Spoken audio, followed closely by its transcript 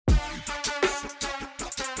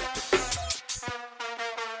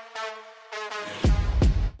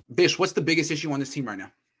Bish, what's the biggest issue on this team right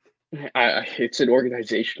now? It's an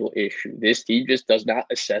organizational issue. This team just does not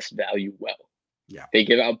assess value well. Yeah. They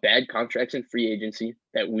give out bad contracts in free agency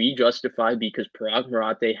that we justify because Parag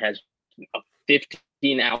Marate has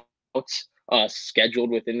 15 outs scheduled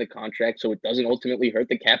within the contract, so it doesn't ultimately hurt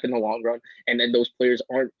the cap in the long run. And then those players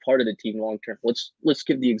aren't part of the team long term. Let's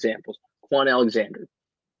give the examples. Quan Alexander,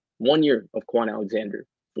 1 year of Quan Alexander,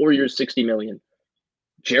 4 years, $60 million.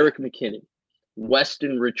 Jarek McKinnon,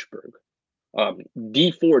 Weston Richburg,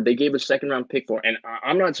 D Ford, they gave a second-round pick for, and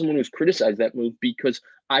I'm not someone who's criticized that move because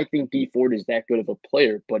I think D Ford is that good of a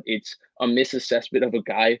player, but it's a misassessment of a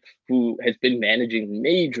guy who has been managing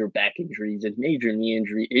major back injuries and major knee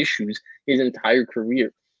injury issues his entire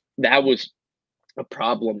career. That was a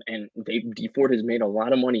problem, and D Ford has made a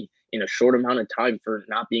lot of money in a short amount of time for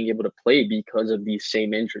not being able to play because of these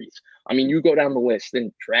same injuries. I mean, you go down the list,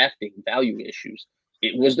 then drafting value issues.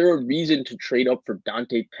 Was there a reason to trade up for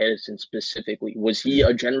Dante Pedersen specifically? Was he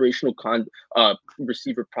a generational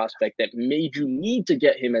receiver prospect that made you need to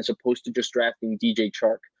get him as opposed to just drafting DJ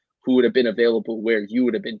Chark, who would have been available where you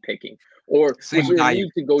would have been picking? Or was there a need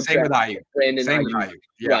to go draft Brandon Ayuk?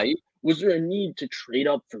 Yeah. Right? Was there a need to trade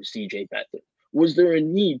up for CJ Beathard? Was there a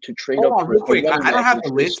need to trade up for real quick? I don't have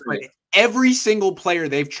the list, but every single player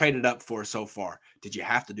they've traded up for so far, did you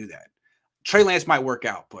have to do that? Trey Lance might work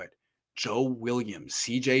out, but Joe Williams,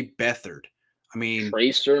 CJ Beathard. I mean,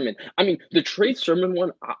 Trey Sermon. I mean, the Trey Sermon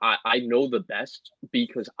one, I know the best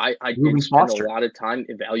because I did spend a lot of time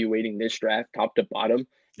evaluating this draft top to bottom.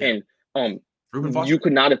 Yeah. And you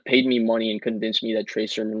could not have paid me money and convinced me that Trey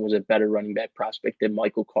Sermon was a better running back prospect than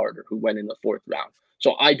Michael Carter, who went in the 4th round.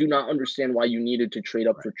 So I do not understand why you needed to trade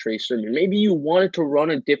up for Trey Sermon. Maybe you wanted to run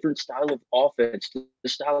a different style of offense, the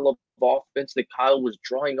style of offense that Kyle was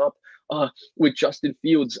drawing up with Justin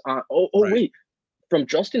Fields. Wait. From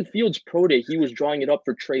Justin Fields' pro day, he was drawing it up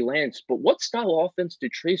for Trey Lance. But what style of offense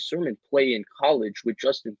did Trey Sermon play in college with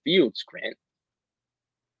Justin Fields, Grant?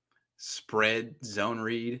 Spread, zone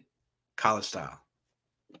read, college style.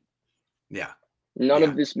 Yeah. None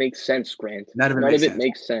of this makes sense, Grant. None of it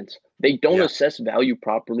makes sense. They don't assess value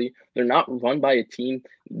properly. They're not run by a team.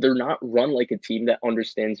 They're not run like a team that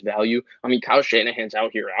understands value. I mean, Kyle Shanahan's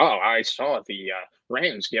out here. Oh, I saw the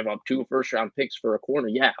Rams give up 2 first-round picks for a corner.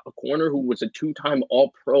 Yeah, a corner who was a 2-time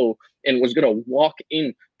All-Pro and was going to walk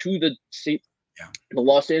into the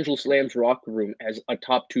Los Angeles Rams locker room as a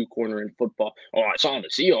top 2 corner in football. Oh, I saw the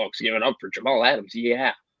Seahawks give it up for Jamal Adams.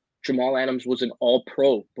 Yeah. Jamal Adams was an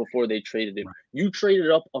all-pro before they traded him. Right. You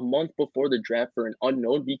traded up a month before the draft for an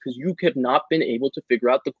unknown because you have not been able to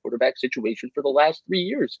figure out the quarterback situation for the last 3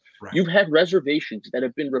 years. Right. You've had reservations that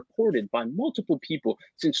have been reported by multiple people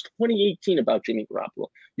since 2018 about Jimmy Garoppolo.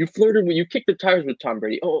 You kicked the tires with Tom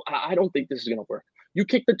Brady. Oh, I don't think this is going to work. You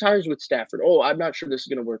kicked the tires with Stafford. Oh, I'm not sure this is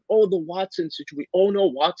going to work. Oh, the Watson situation. Oh, no,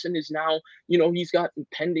 Watson is now, he's got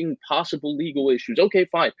pending possible legal issues. Okay,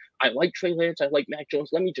 fine. I like Trey Lance. I like Mac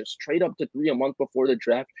Jones. Let me just trade up to 3 a month before the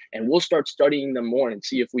draft, and we'll start studying them more and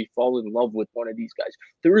see if we fall in love with one of these guys.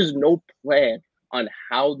 There is no plan on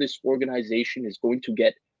how this organization is going to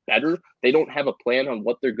get better. They don't have a plan on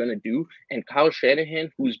what they're going to do. And Kyle Shanahan,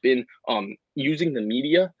 who's been using the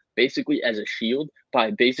media basically as a shield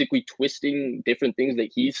by basically twisting different things that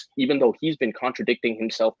even though he's been contradicting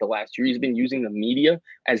himself the last year, he's been using the media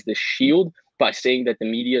as the shield by saying that the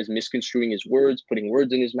media is misconstruing his words, putting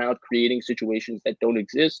words in his mouth, creating situations that don't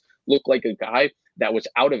exist. Look like a guy that was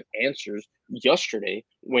out of answers yesterday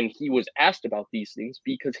when he was asked about these things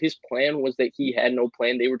because his plan was that he had no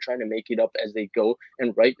plan. They were trying to make it up as they go.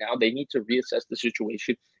 And right now they need to reassess the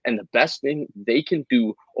situation. And the best thing they can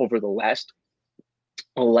do over the last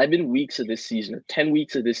 11 weeks of this season or 10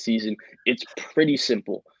 weeks of this season, it's pretty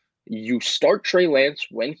simple. You start Trey Lance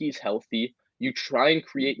when he's healthy. You try and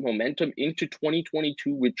create momentum into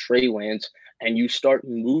 2022 with Trey Lance, and you start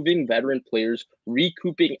moving veteran players,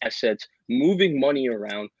 recouping assets, moving money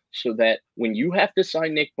around so that when you have to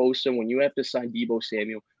sign Nick Bosa, when you have to sign Deebo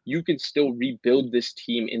Samuel, you can still rebuild this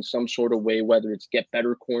team in some sort of way, whether it's get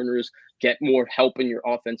better corners, get more help in your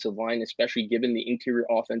offensive line, especially given the interior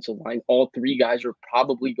offensive line. All 3 guys are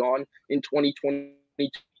probably gone in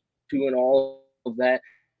 2022 and all of that.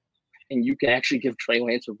 And you can actually give Trey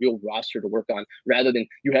Lance a real roster to work on rather than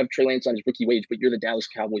you have Trey Lance on his rookie wage, but you're the Dallas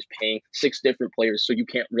Cowboys paying 6 different players. So you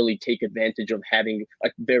can't really take advantage of having a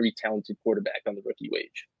very talented quarterback on the rookie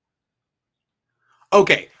wage.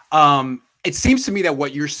 Okay. It seems to me that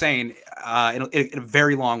what you're saying in a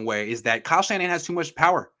very long way is that Kyle Shanahan has too much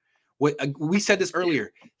power. We said this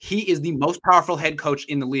earlier. He is the most powerful head coach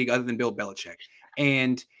in the league other than Bill Belichick.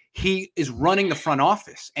 And he is running the front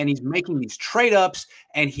office and he's making these trade ups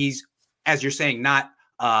and he's, as you're saying, not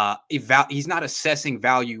he's not assessing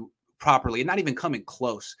value properly and not even coming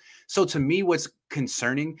close. So to me, what's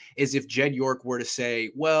concerning is if Jed York were to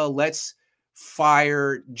say, well, let's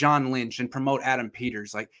fire John Lynch and promote Adam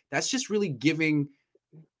Peters. Like, that's just really giving,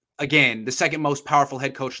 again, the second most powerful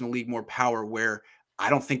head coach in the league more power, where I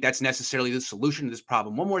don't think that's necessarily the solution to this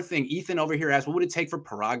problem. One more thing. Ethan over here asked, what would it take for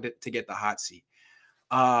Parag to get the hot seat?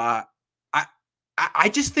 I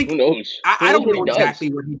just think, who knows? I don't know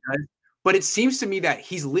exactly what he does, but it seems to me that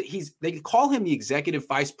they call him the executive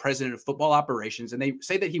vice president of football operations, and they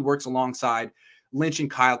say that he works alongside Lynch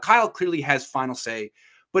and Kyle. Kyle clearly has final say,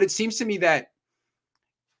 but it seems to me that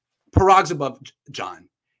Parag's above John,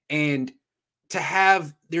 and to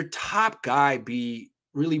have their top guy be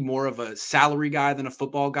really more of a salary guy than a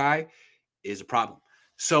football guy is a problem.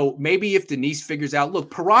 So maybe if Denise figures out,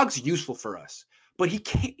 look, Parag's useful for us, but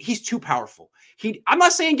he's too powerful. I'm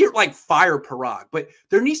not saying fire Parag, but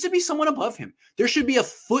there needs to be someone above him. There should be a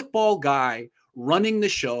football guy running the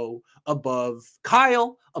show above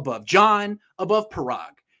Kyle, above John, above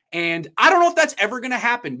Parag. And I don't know if that's ever going to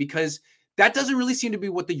happen, because that doesn't really seem to be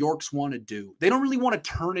what the Yorks want to do. They don't really want to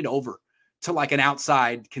turn it over to like an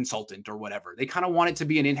outside consultant or whatever. They kind of want it to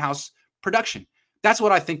be an in-house production. That's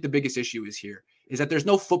what I think the biggest issue is here, is that there's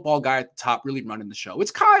no football guy at the top really running the show. It's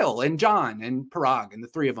Kyle and John and Parag and the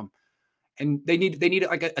three of them. And they need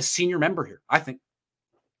like a senior member here, I think.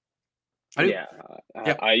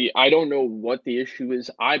 I don't know what the issue is.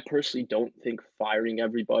 I personally don't think firing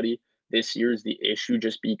everybody this year is the issue,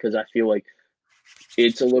 just because I feel like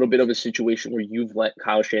it's a little bit of a situation where you've let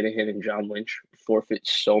Kyle Shanahan and John Lynch forfeit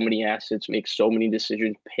so many assets, make so many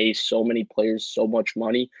decisions, pay so many players so much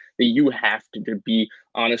money, that you have to be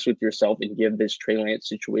honest with yourself and give this Trey Lance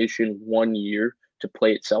situation 1 year to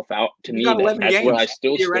play itself out. To me, that's where I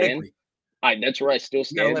still stand. That's where I still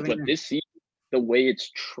stand. But this season, the way it's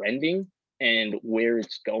trending and where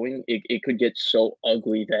it's going, it could get so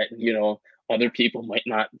ugly that, other people might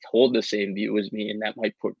not hold the same view as me, and that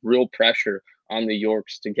might put real pressure on the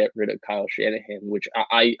Yorks to get rid of Kyle Shanahan, which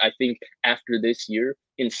I think after this year,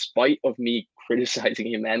 in spite of me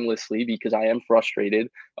criticizing him endlessly because I am frustrated,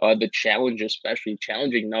 the challenge, especially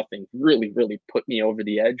challenging nothing, really, really put me over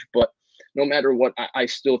the edge. But no matter what, I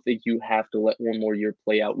still think you have to let one more year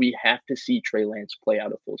play out. We have to see Trey Lance play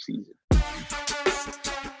out a full season.